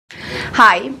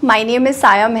Hi, my name is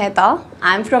Saya Mehta.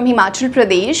 I'm from Himachal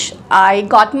Pradesh. I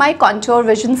got my contour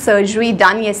vision surgery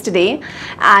done yesterday,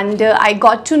 and I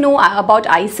got to know about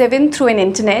Eye7 through an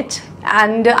internet.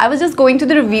 And I was just going to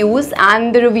the reviews,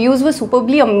 and the reviews were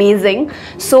superbly amazing.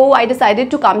 So I decided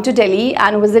to come to Delhi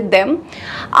and visit them.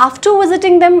 After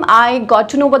visiting them, I got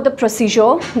to know about the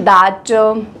procedure, that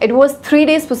it was 3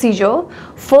 days procedure.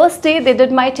 First day they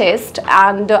did my test,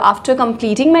 and after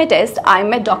completing my test, I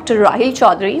met Dr. Rahil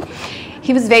Chaudhary.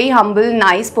 He was very humble,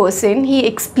 nice person. He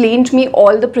explained me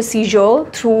all the procedure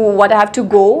through what I have to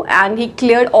go, and he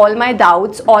cleared all my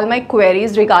doubts, all my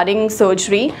queries regarding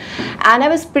surgery. And I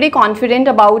was pretty confident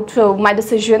about my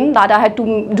decision that I had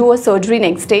to do a surgery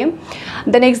next day.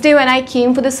 The next day when I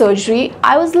came for the surgery,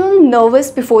 I was a little nervous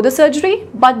before the surgery,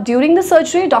 but during the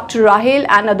surgery, Dr. Rahil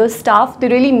and other staff, they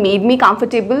really made me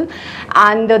comfortable,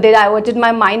 and they diverted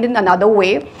my mind in another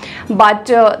way. But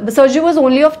the surgery was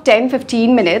only of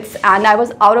 10-15 minutes, and I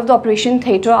was out of the operation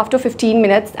theatre after 15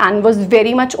 minutes and was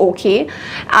very much okay.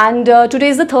 And today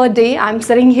is the third day. I'm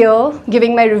sitting here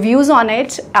giving my reviews on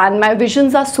it, and my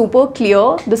visions are super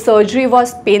clear. The surgery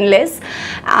was painless,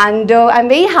 and I'm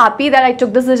very happy that I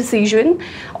took this decision.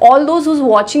 All those who's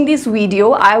watching this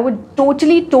video, I would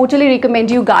totally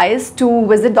recommend you guys to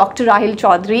visit Dr. Rahil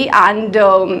Chaudhary and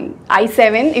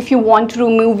Eye7 if you want to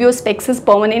remove your specs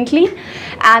permanently.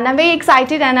 And I'm very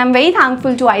excited, and I'm very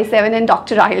thankful to Eye7 and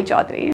Dr. Rahil Chaudhary.